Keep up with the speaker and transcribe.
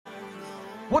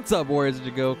What's up, Warriors of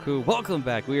Goku? Welcome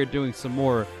back. We are doing some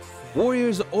more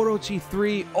Warriors Orochi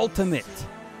 3 Ultimate.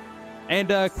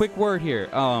 And quick word here.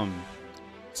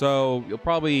 So you'll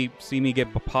probably see me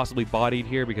get possibly bodied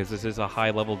here because this is a high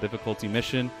level difficulty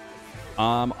mission.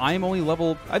 I'm only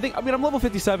level, I'm level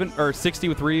 57 or 60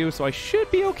 with Ryu, so I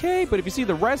should be okay. But if you see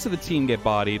the rest of the team get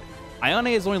bodied,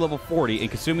 Ayane is only level 40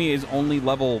 and Kasumi is only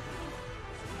level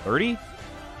 30.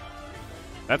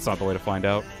 That's not the way to find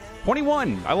out.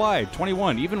 21! I lied.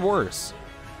 21. Even worse.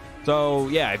 So,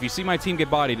 yeah, if you see my team get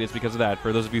bodied, it's because of that.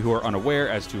 For those of you who are unaware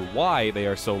as to why they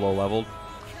are so low-leveled,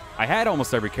 I had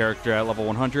almost every character at level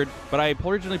 100, but I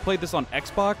originally played this on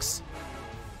Xbox,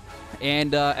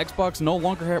 and Xbox no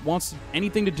longer wants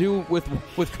anything to do with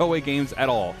Koei games at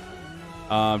all.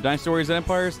 Dynasty Warriors and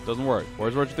Empires doesn't work.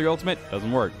 Warriors Orochi 3 Ultimate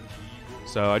doesn't work.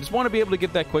 So I just want to be able to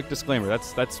give that quick disclaimer.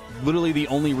 That's literally the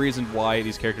only reason why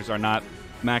these characters are not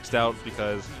maxed out,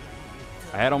 because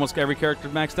I had almost every character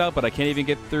maxed out, but I can't even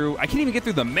get through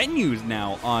the menus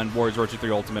now on Warriors Orochi 3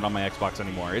 Ultimate on my Xbox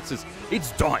anymore.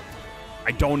 It's done.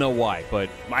 I don't know why, but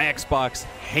my Xbox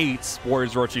hates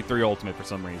Warriors Orochi 3 Ultimate for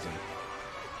some reason.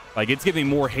 Like, it's giving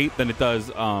more hate than it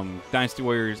does Dynasty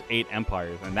Warriors 8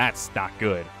 Empires, and that's not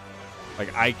good.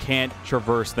 Like, I can't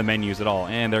traverse the menus at all,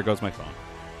 and there goes my phone.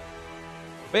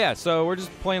 But yeah, so we're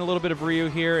just playing a little bit of Ryu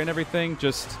here and everything,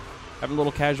 just having a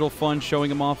little casual fun showing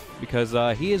him off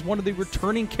because he is one of the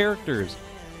returning characters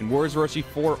in Warriors Orochi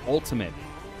 4 Ultimate.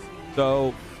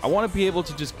 So I want to be able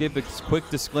to just give a quick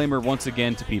disclaimer once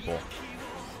again to people,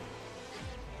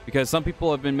 because some people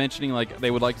have been mentioning like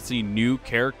they would like to see new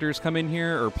characters come in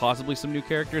here, or possibly some new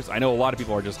characters. I know a lot of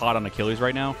people are just hot on Achilles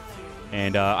right now,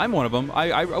 and I'm one of them.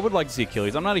 I would like to see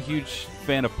Achilles. I'm not a huge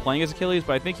fan of playing as Achilles,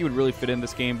 but I think he would really fit in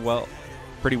this game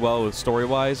pretty well with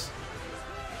story-wise.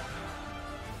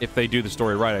 If they do the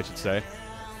story right, I should say.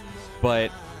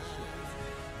 But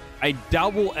I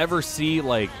doubt we'll ever see,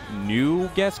 like, new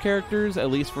guest characters, at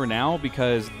least for now,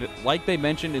 because, like they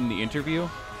mentioned in the interview,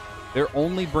 they're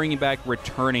only bringing back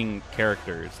returning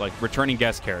characters, like, returning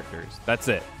guest characters. That's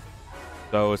it.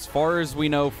 So, as far as we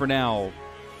know for now,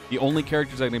 the only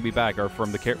characters that are going to be back are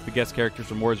from the guest characters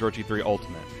from Warriors Orochi 3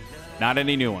 Ultimate. Not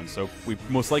any new ones. So, we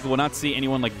most likely will not see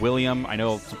anyone like William. I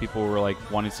know some people were, like,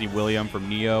 wanting to see William from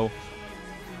Neo.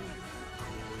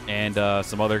 And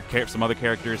some other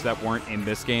characters that weren't in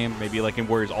this game, maybe like in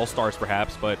Warriors All-Stars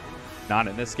perhaps, but not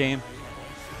in this game.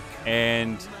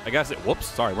 And I guess whoops,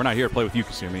 sorry, we're not here to play with you,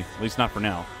 Kasumi. At least not for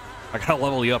now. I gotta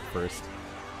level you up first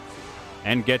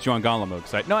and get you on Gauntlet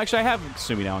mode. No, actually, I have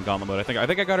Kasumi now on Gauntlet mode. I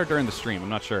think I got her during the stream. I'm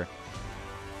not sure.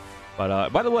 But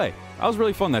by the way, that was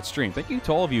really fun, that stream. Thank you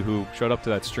to all of you who showed up to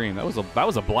that stream. That was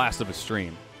a blast of a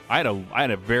stream. I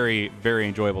had a very, very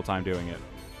enjoyable time doing it.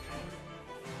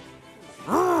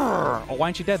 Oh, why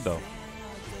aren't you dead, though?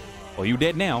 Well, you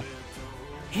dead now.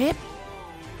 Hip.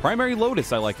 Primary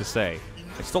Lotus, I like to say.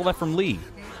 I stole that from Lee.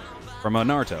 From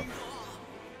Naruto.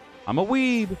 I'm a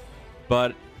weeb.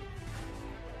 But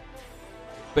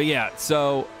yeah,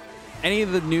 so any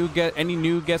new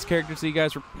guest characters that you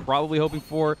guys were probably hoping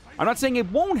for, I'm not saying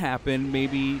it won't happen,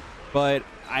 maybe, but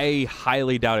I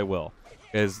highly doubt it will.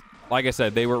 Because, like I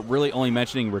said, they were really only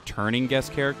mentioning returning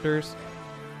guest characters.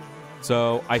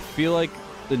 So I feel like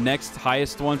the next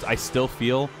highest ones, I still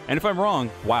feel, and if I'm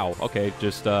wrong, wow, okay,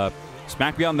 just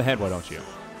smack me on the head, why don't you?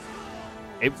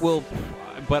 It will,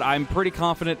 but I'm pretty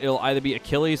confident it'll either be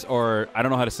Achilles or, I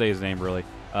don't know how to say his name really,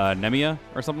 Nemia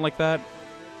or something like that.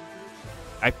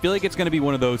 I feel like it's going to be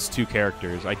one of those two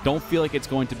characters. I don't feel like it's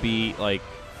going to be like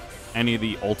any of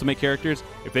the Ultimate characters.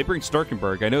 If they bring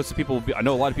Sturkenberg, I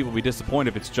know a lot of people will be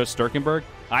disappointed if it's just Sturkenberg.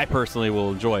 I personally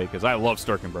will enjoy it because I love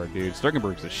Sturkenberg, dude.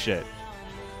 Sturkenberg's a shit.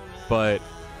 But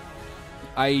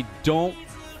I don't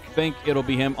think it'll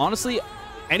be him. Honestly,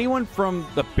 anyone from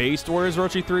the base Warriors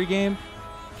Orochi 3 game,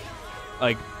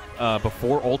 like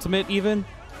before Ultimate even,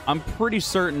 I'm pretty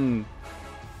certain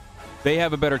they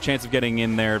have a better chance of getting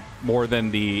in there more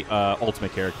than the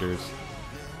Ultimate characters.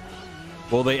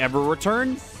 Will they ever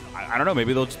return? I don't know.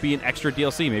 Maybe they'll just be an extra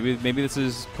DLC. Maybe this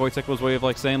is Koei Tecmo's way of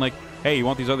like saying like, hey, you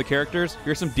want these other characters?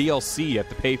 Here's some DLC. You have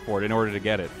to pay for it in order to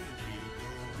get it.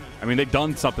 I mean, they've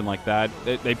done something like that.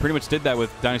 They pretty much did that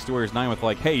with Dynasty Warriors 9 with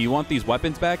like, hey, you want these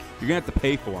weapons back? You're gonna have to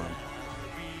pay for them.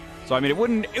 So I mean,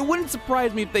 it wouldn't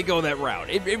surprise me if they go that route.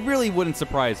 It really wouldn't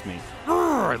surprise me.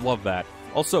 I love that.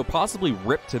 Also, possibly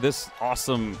rip to this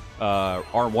awesome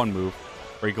R1 move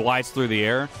where he glides through the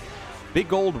air.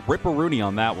 Big old ripperoonie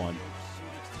on that one.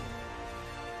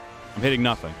 I'm hitting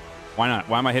nothing. Why not?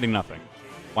 Why am I hitting nothing?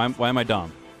 Why am I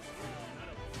dumb?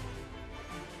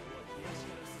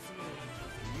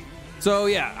 So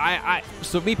yeah,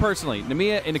 so me personally,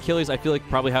 Namiya and Achilles, I feel like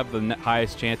probably have the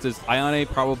highest chances. Ayane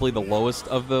probably the lowest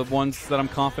of the ones that I'm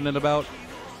confident about.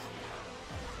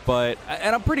 But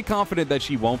and I'm pretty confident that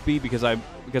she won't be because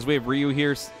we have Ryu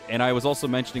here, and I was also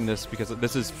mentioning this because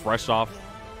this is fresh off.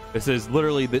 This is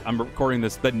literally I'm recording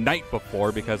this the night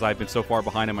before because I've been so far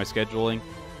behind in my scheduling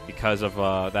because of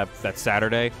that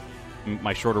Saturday,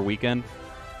 my shorter weekend.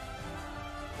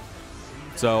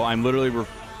 So I'm literally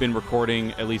been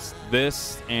recording at least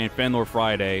this and Fanlore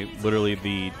Friday, literally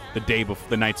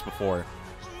the nights before.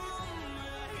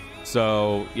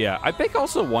 So yeah, I think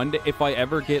also one day if I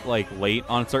ever get like late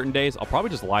on certain days, I'll probably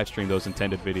just live stream those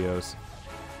intended videos.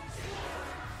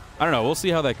 I don't know. We'll see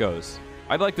how that goes.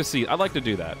 I'd like to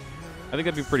do that. I think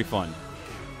that'd be pretty fun.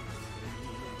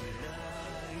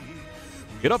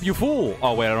 Get up, you fool!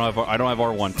 Oh wait, I don't have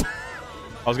R1.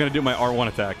 I was gonna do my R1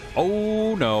 attack.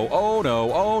 Oh no! Oh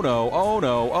no! Oh no! Oh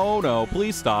no! Oh no!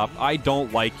 Please stop! I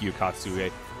don't like you,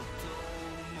 Katsuye.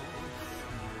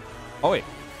 Oh wait,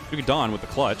 you Dawn with the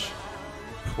clutch.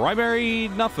 Primary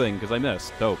nothing because I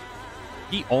missed. Dope.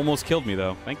 He almost killed me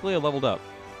though. Thankfully, I leveled up.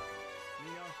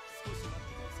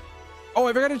 Oh,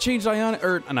 I forgot to change Ayane,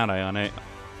 or not Ayane.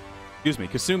 Excuse me,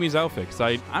 Kasumi's outfit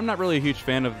because I'm not really a huge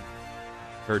fan of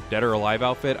her Dead or Alive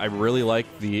outfit. I really like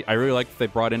that they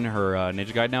brought in her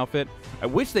Ninja Gaiden outfit. I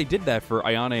wish they did that for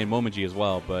Ayane and Momiji as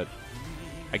well, but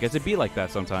I guess it'd be like that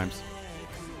sometimes.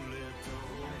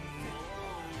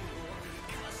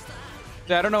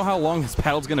 Yeah, I don't know how long this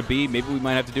battle's gonna be. Maybe we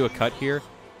might have to do a cut here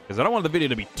because I don't want the video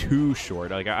to be too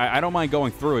short. Like I don't mind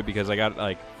going through it because I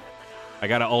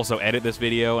gotta also edit this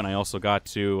video and I also got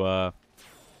to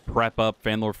prep up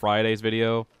Fanlore Friday's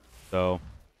video. So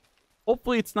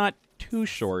hopefully it's not too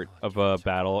short of a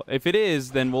battle. If it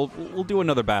is, then we'll do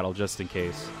another battle just in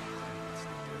case.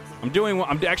 I'm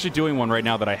actually doing one right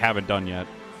now that I haven't done yet.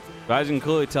 But as you can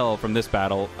clearly tell from this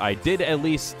battle, I did at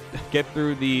least get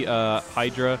through the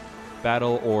Hydra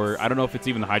battle, or I don't know if it's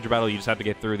even the Hydra battle. You just have to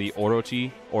get through the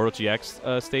Orochi X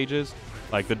stages,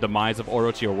 like the demise of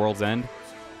Orochi or World's End.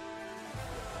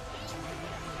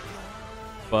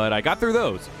 But I got through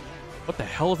those. What the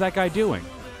hell is that guy doing?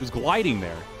 He was gliding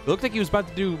there. It looked like he was about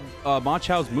to do Ma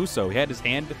Chao's Muso. He had his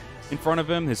hand in front of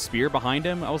him, his spear behind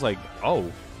him. I was like, oh,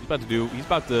 he's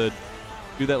about to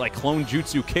do that like clone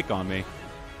jutsu kick on me.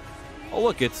 Oh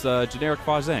look, it's generic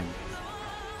Fa Zheng.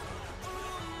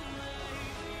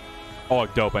 Oh,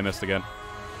 dope! I missed again.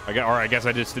 I guess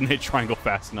I just didn't hit triangle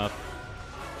fast enough.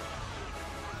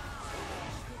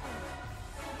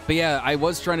 But yeah, I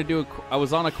was trying to do I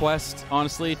was on a quest,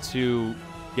 honestly, to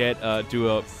get do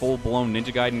a full-blown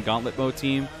Ninja Gaiden Gauntlet mode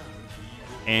team,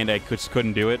 and I just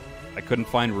couldn't do it. I couldn't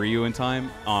find Ryu in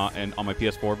time and on my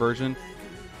PS4 version.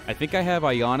 I think I have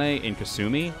Ayane and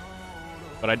Kasumi,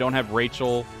 but I don't have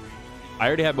Rachel. I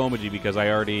already have Momiji because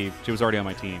she was already on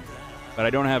my team. But I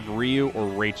don't have Ryu or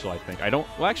Rachel, I think.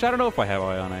 Well, actually, I don't know if I have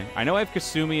Ayane. I know I have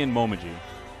Kasumi and Momiji.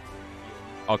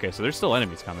 Okay, so there's still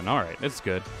enemies coming. All right, that's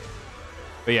good.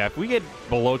 But yeah, if we get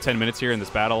below 10 minutes here in this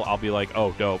battle, I'll be like,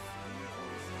 oh, dope.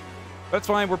 That's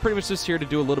fine. We're pretty much just here to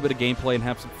do a little bit of gameplay and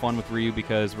have some fun with Ryu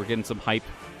because we're getting some hype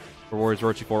for Warriors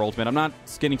Orochi 4 Ultimate. I'm not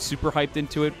getting super hyped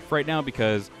into it right now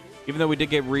because even though we did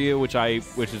get Ryu, which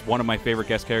is one of my favorite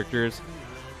guest characters,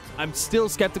 I'm still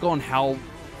skeptical on how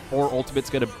 4 Ultimate's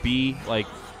going to be. Like,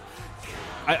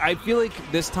 I feel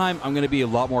like this time I'm going to be a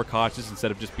lot more cautious instead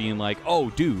of just being like, oh,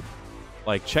 dude,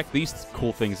 like, check these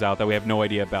cool things out that we have no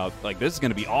idea about. Like, this is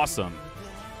going to be awesome.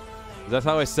 That's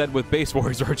how I said with base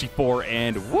Warriors Orochi 4,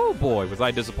 and whoa, boy, was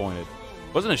I disappointed.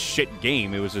 It wasn't a shit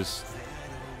game. It was just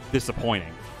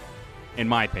disappointing, in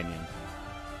my opinion.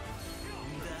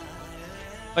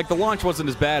 Like, the launch wasn't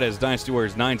as bad as Dynasty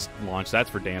Warriors 9's launch, that's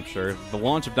for damn sure. The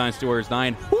launch of Dynasty Warriors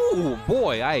 9, whoo,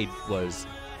 boy, I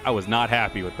was not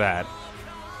happy with that.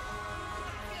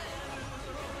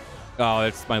 Oh,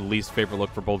 it's my least favorite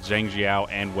look for both Zhang Jiao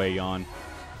and Wei Yan.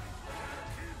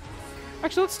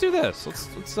 Actually, let's do this.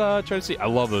 Let's try to see. I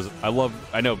love those.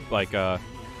 I know, like,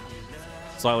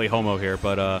 slightly homo here,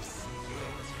 but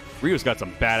Ryu's got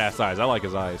some badass eyes. I like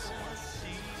his eyes.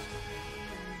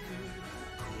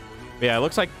 But yeah, it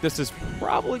looks like this is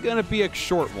probably going to be a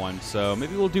short one, so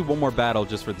maybe we'll do one more battle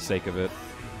just for the sake of it.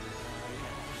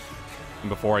 And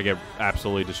before I get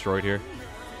absolutely destroyed here.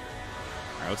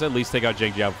 All right, let's at least take out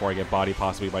Zhang Jiao before I get bodied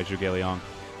possibly by Zhuge Liang.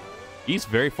 He's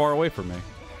very far away from me.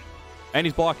 And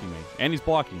he's blocking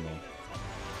me.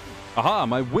 Aha,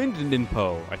 my Wind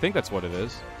Ninpo. I think that's what it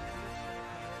is.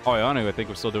 Oh, Ayane, I think,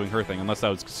 was still doing her thing, unless that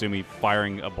was Kasumi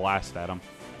firing a blast at him.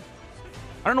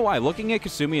 I don't know why. Looking at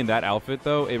Kasumi in that outfit,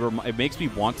 though, it makes me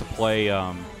want to play...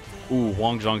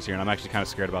 Wang Zhong's here, and I'm actually kind of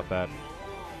scared about that.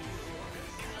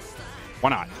 Why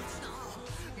not?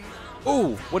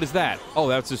 Ooh, what is that? Oh,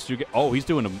 that's just you. Oh, he's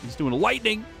doing a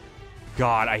lightning.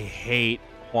 God, I hate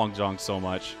Huang Zhong so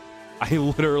much. I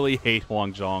literally hate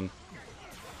Huang Zhong.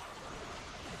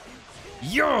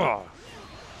 Yeah.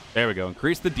 There we go.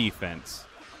 Increase the defense.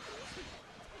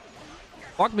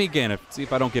 Block me again. See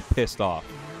if I don't get pissed off.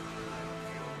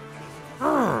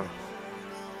 Hello?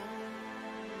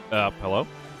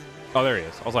 Oh, there he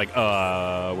is. I was like,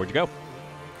 where'd you go?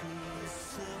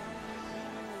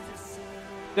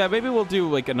 Yeah, maybe we'll do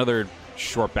like another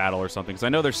short battle or something, because I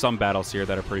know there's some battles here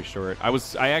that are pretty short.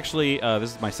 I actually,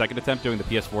 this is my second attempt doing the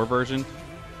PS4 version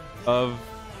of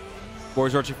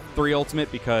Warriors Orochi 3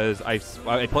 Ultimate, because I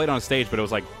played on a stage, but it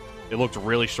was like, it looked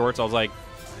really short, so I was like,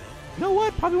 you know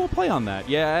what? Probably won't play on that.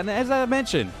 Yeah, and as I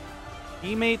mentioned,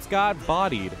 teammates got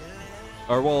bodied.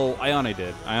 Or, well, Ayane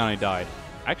did. Ayane died.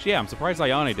 Actually, yeah, I'm surprised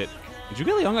Ayane did. Did you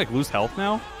really like lose health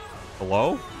now?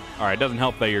 Hello? Alright, it doesn't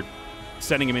help that you're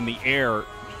sending him in the air,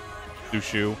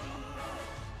 Sushu.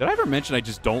 Did I ever mention I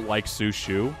just don't like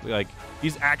Sushu? Like,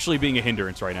 he's actually being a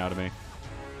hindrance right now to me.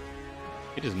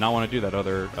 He does not want to do that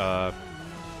other,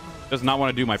 does not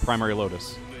want to do my primary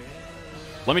Lotus.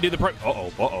 Let me do the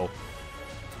uh-oh.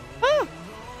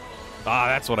 Ah,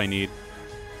 that's what I need.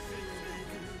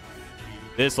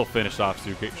 This will finish off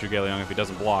Zhuge if he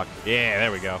doesn't block. Yeah,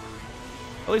 there we go.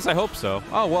 At least I hope so.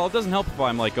 Oh, well, it doesn't help if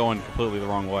I'm, like, going completely the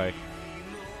wrong way.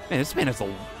 Man, this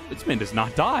man does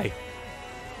not die.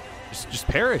 Just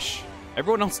perish.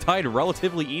 Everyone else died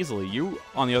relatively easily. You,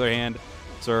 on the other hand,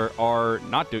 sir, are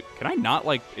not doing... Can I not,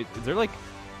 like... Is there, like,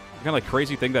 kind of, like,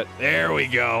 crazy thing that... There we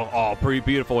go. Oh, pretty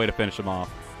beautiful way to finish him off.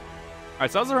 All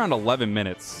right, so that was around 11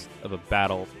 minutes of a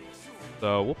battle.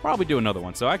 So we'll probably do another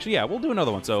one. So actually, yeah, we'll do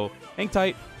another one. So hang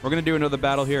tight. We're going to do another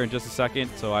battle here in just a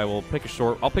second. So I'll pick a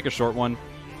short one,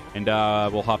 and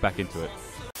we'll hop back into it.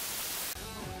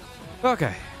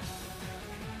 Okay.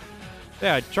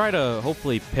 Yeah, I try to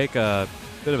hopefully pick a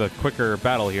bit of a quicker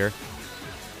battle here.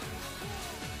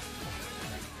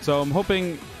 So I'm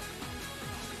hoping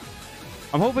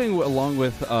along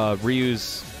with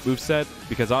Ryu's moveset,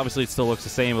 because obviously it still looks the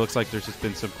same. It looks like there's just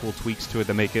been some cool tweaks to it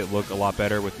that make it look a lot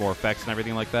better with more effects and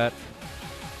everything like that.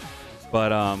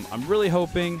 But I'm really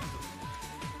hoping...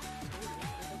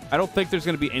 I don't think there's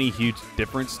going to be any huge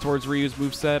difference towards Ryu's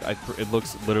moveset. It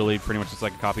looks literally pretty much just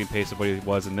like a copy and paste of what he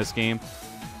was in this game.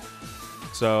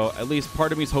 So at least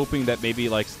part of me is hoping that maybe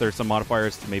like there's some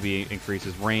modifiers to maybe increase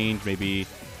his range, maybe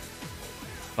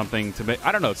something to make,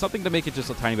 I don't know, something to make it just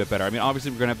a tiny bit better. I mean,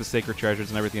 obviously we're going to have the sacred treasures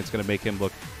and everything. It's going to make him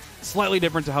look slightly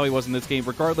different to how he was in this game.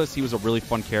 Regardless, he was a really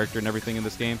fun character and everything in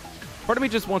this game. Part of me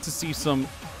just wants to see some,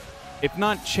 if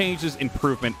not changes,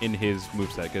 improvement in his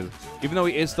moveset, because even though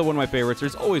he is still one of my favorites,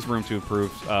 there's always room to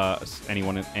improve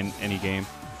anyone in any game.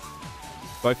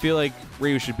 So I feel like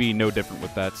Ryu should be no different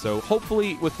with that. So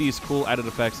hopefully with these cool added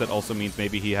effects, that also means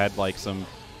maybe he had like some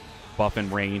buff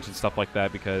and range and stuff like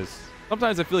that, because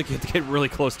sometimes I feel like you have to get really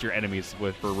close to your enemies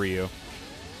for Ryu.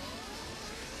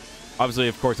 Obviously,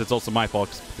 of course, it's also my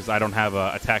fault because I don't have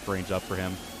attack range up for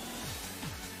him.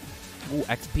 Ooh,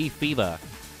 XP Fever.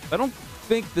 I don't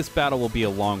think this battle will be a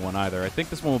long one either. I think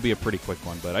this one will be a pretty quick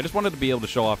one, but I just wanted to be able to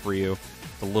show off Ryu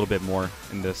a little bit more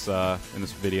in this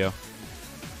video.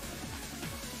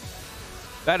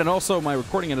 That, and also my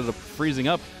recording ended up freezing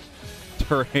up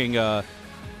during a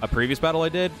previous battle I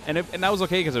did, and that was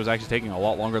okay because it was actually taking a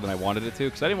lot longer than I wanted it to,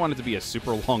 because I didn't want it to be a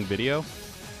super long video.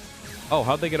 Oh,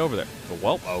 how'd they get over there?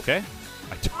 Well, okay.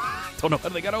 I don't know how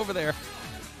they got over there.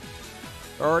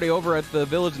 They're already over at the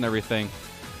village and everything.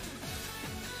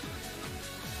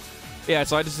 Yeah,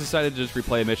 so I just decided to just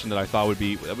replay a mission that I thought would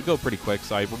go pretty quick.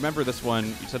 So I remember this one,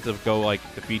 you just have to go, like,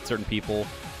 defeat certain people,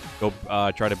 go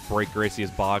try to break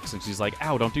Gracie's box, and she's like,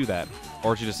 ow, don't do that.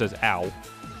 Or she just says, ow. And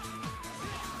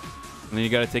then you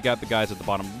gotta take out the guys at the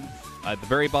bottom, at the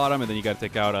very bottom, and then you gotta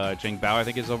take out Zheng Bao, I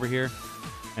think is over here.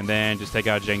 And then just take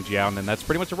out Zheng Jiao, and then that's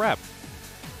pretty much a wrap.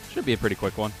 Should be a pretty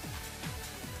quick one.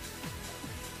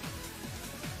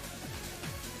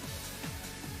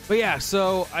 But yeah,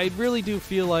 so I really do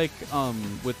feel like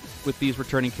with these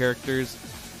returning characters,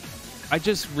 I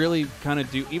just really kind of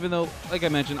do, even though, like I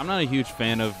mentioned, I'm not a huge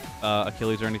fan of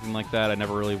Achilles or anything like that. I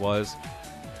never really was.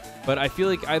 But I feel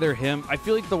like either him, I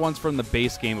feel like the ones from the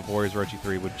base game of Warriors Orochi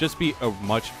 3 would just be a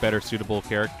much better suitable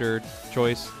character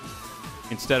choice.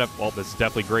 Instead of, well, this is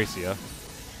definitely Gracia.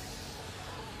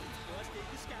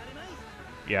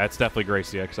 Yeah, it's definitely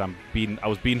Gracia, because I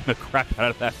was beating the crap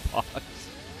out of that box.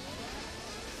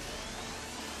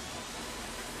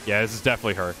 Yeah, this is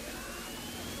definitely her.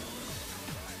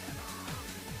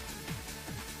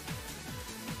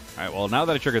 Alright, well, now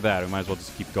that I triggered that, we might as well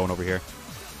just keep going over here.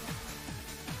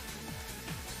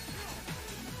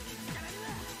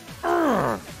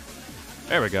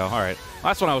 There we go. All right.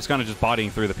 Last one I was kind of just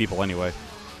bodying through the people anyway.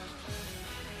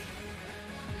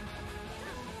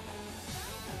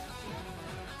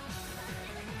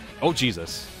 Oh,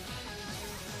 Jesus.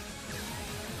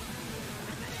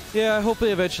 Yeah,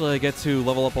 hopefully eventually I get to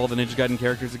level up all the Ninja Gaiden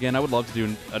characters again. I would love to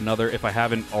do another, if I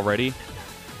haven't already,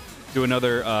 do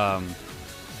another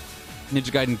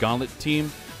Ninja Gaiden Gauntlet team.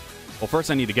 Well,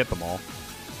 first I need to get them all.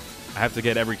 I have to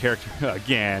get every character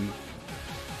again.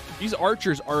 These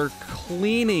archers are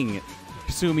cleaning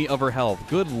Kasumi of her health.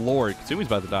 Good lord. Kasumi's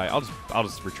about to die. I'll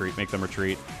just retreat, make them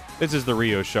retreat. This is the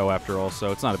Ryu show after all,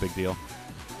 so it's not a big deal.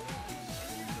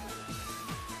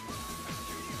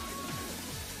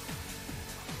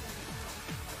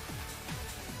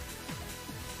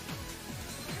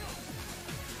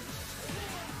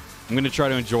 I'm going to try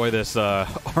to enjoy this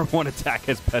R1 attack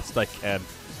as best I can.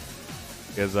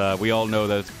 Because we all know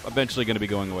that it's eventually going to be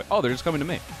going away. Oh, they're just coming to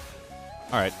me.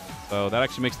 All right. So that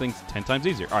actually makes things 10 times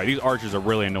easier. All right, these archers are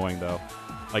really annoying, though.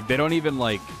 Like, they don't even,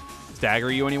 like, stagger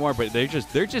you anymore, but they're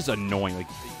just annoying.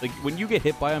 Like when you get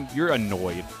hit by them, you're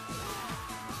annoyed.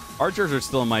 Archers are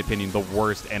still, in my opinion, the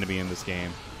worst enemy in this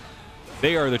game.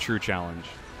 They are the true challenge.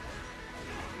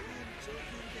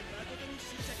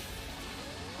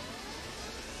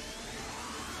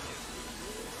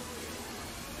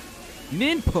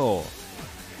 Ninpo!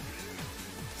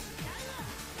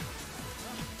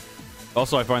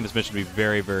 Also, I find this mission to be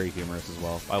very, very humorous as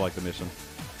well. I like the mission.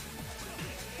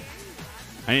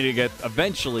 I need to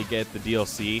eventually get the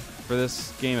DLC for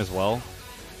this game as well.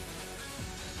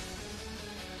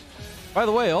 By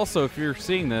the way, also, if you're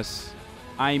seeing this,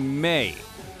 I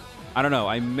don't know,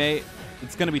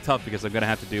 it's going to be tough because I'm going to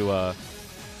have to do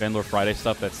Banlore Friday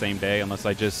stuff that same day, unless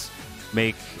I just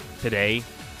make today,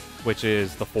 which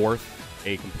is the 4th,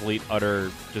 a complete,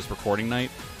 utter, just recording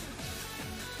night.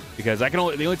 Because the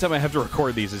only time I have to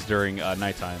record these is during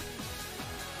nighttime,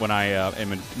 when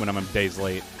I'm days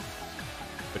late,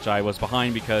 which I was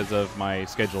behind because of my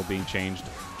schedule being changed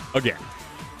again.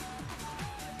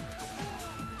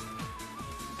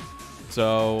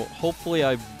 So hopefully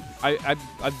I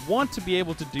want to be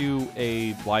able to do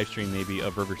a live stream maybe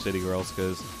of River City Girls,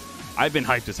 because I've been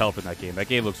hyped as hell for that game. That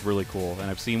game looks really cool,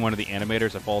 and I've seen one of the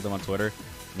animators. I follow them on Twitter,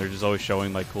 and they're just always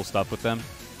showing like cool stuff with them.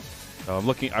 So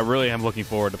I really am looking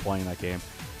forward to playing that game.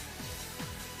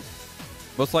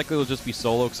 Most likely it'll just be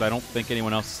solo, because I don't think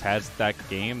anyone else has that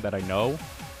game that I know,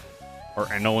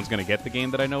 and no one's gonna get the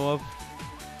game that I know of.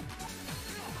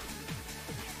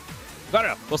 I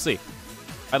don't know. We'll see.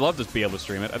 I'd love to be able to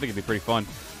stream it. I think it'd be pretty fun.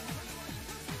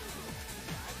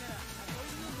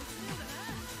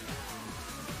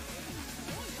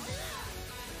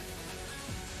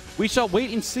 We shall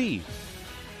wait and see.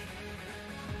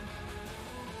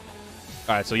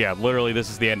 Alright, so yeah, literally this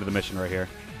is the end of the mission right here.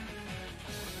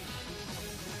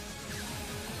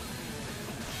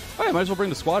 Alright, might as well bring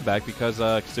the squad back because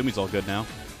Kasumi's all good now.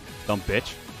 Dumb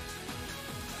bitch.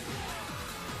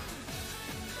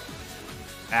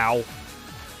 Ow.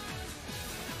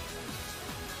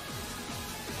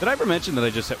 Did I ever mention that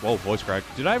I just hit... Whoa, voice crack.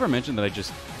 Did I ever mention that I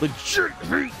just legit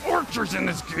hate archers in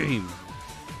this game?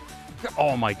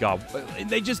 Oh my god.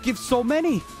 They just give so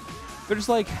many. They're just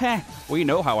like, heh, we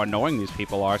know how annoying these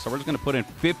people are, so we're just going to put in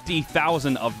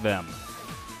 50,000 of them.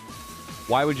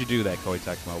 Why would you do that, Koei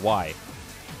Tecmo? Why?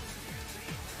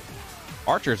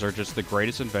 Archers are just the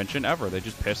greatest invention ever. They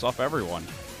just piss off everyone.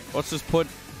 Let's just put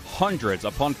hundreds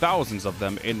upon thousands of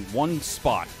them in one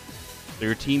spot. So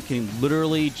your team can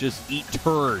literally just eat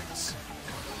turds.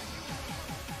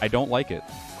 I don't like it.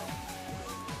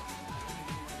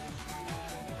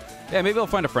 Yeah, maybe I'll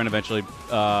find a friend eventually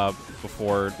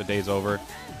before the day's over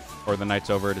or the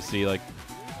night's over to see like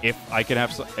if I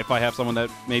have someone that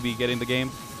maybe get in the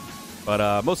game.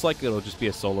 But most likely it'll just be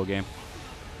a solo game,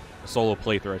 a solo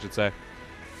playthrough, I should say.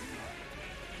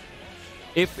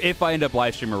 If I end up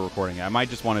live streaming or recording it, I might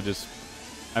just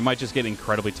get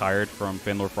incredibly tired from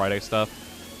Fanlore Friday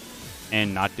stuff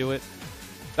and not do it.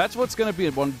 That's what's going to be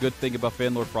one good thing about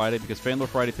Fanlore Friday, because Fanlore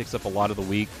Friday takes up a lot of the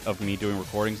week of me doing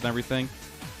recordings and everything.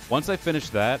 Once I finish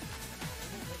that,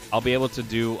 I'll be able to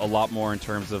do a lot more in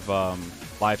terms of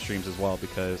live streams as well,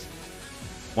 because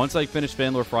once I finish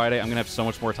Fanlore Friday, I'm going to have so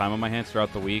much more time on my hands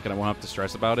throughout the week, and I won't have to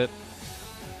stress about it.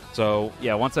 So,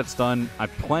 yeah, once that's done, I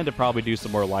plan to probably do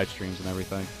some more live streams and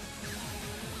everything.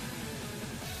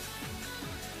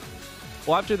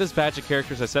 Well, after this batch of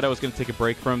characters, I said I was going to take a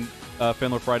break from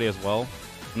Fanlore Friday as well.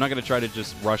 I'm not going to try to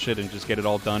just rush it and just get it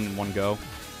all done in one go.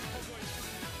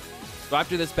 So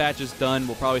after this batch is done,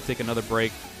 we'll probably take another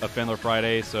break of Fanlore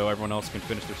Friday so everyone else can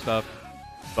finish their stuff.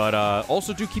 But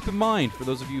also do keep in mind, for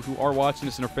those of you who are watching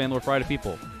this and are fan lore Friday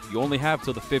people, you only have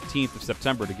till the 15th of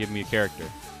September to give me a character.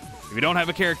 If you don't have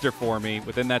a character for me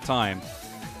within that time,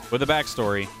 with a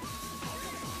backstory,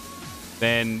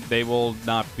 then they will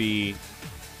not be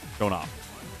shown off.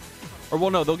 Or, well,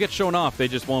 no, they'll get shown off. They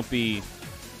just won't be...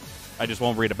 I just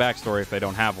won't read a backstory if they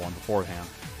don't have one beforehand.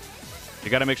 You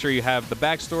got to make sure you have the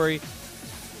backstory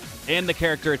and the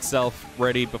character itself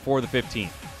ready before the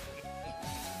 15th.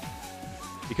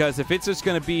 Because if it's just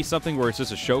going to be something where it's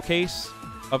just a showcase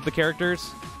of the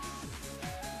characters,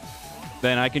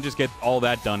 then I can just get all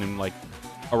that done in, like,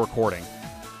 a recording.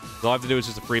 So all I have to do is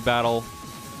just a free battle,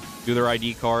 do their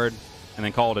ID card, and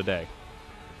then call it a day.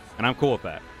 And I'm cool with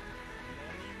that.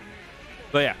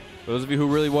 So yeah, for those of you who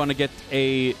really want to get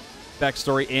a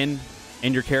backstory in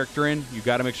and your character in, you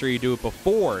got to make sure you do it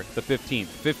before the 15th.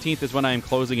 15th is when I am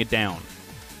closing it down.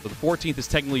 So the 14th is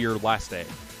technically your last day.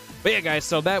 But yeah, guys,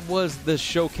 so that was the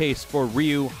showcase for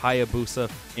Ryu Hayabusa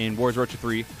in Warriors Orochi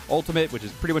 3 Ultimate, which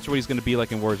is pretty much what he's going to be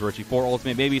like in Warriors Orochi 4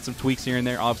 Ultimate. Maybe some tweaks here and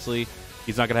there. Obviously,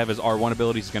 he's not going to have his R1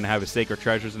 abilities. He's going to have his Sacred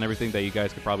Treasures and everything that you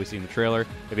guys could probably see in the trailer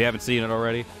if you haven't seen it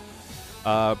already.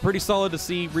 Pretty solid to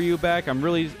see Ryu back. I'm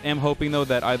really am hoping, though,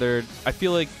 that either... I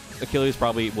feel like Achilles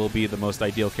probably will be the most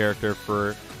ideal character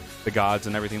for the gods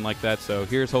and everything like that. So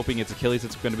here's hoping it's Achilles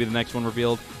that's going to be the next one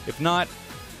revealed. If not,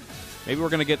 maybe we're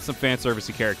going to get some fan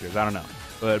servicey characters. I don't know.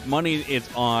 But money is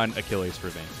on Achilles for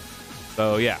me.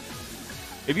 So yeah.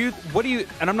 If you... What do you...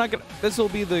 And I'm not going to... This will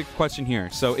be the question here.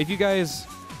 So if you guys...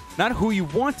 Not who you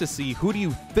want to see, who do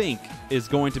you think is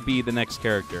going to be the next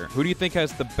character? Who do you think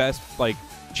has the best, like,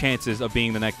 chances of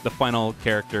being the final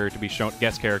character to be shown,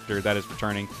 guest character that is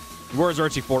returning in Warriors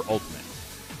Orochi 4 Ultimate?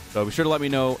 So be sure to let me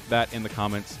know that in the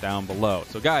comments down below.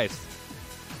 So guys,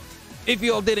 if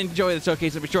you all did enjoy the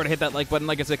showcase, be sure to hit that like button.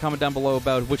 Like I said, comment down below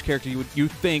about which character you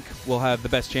think will have the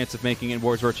best chance of making it in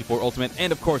Warriors Orochi 4 Ultimate.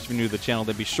 And of course, if you're new to the channel,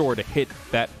 then be sure to hit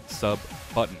that sub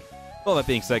button. All that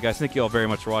being said, guys, thank you all very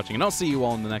much for watching, and I'll see you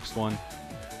all in the next one.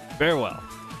 Farewell.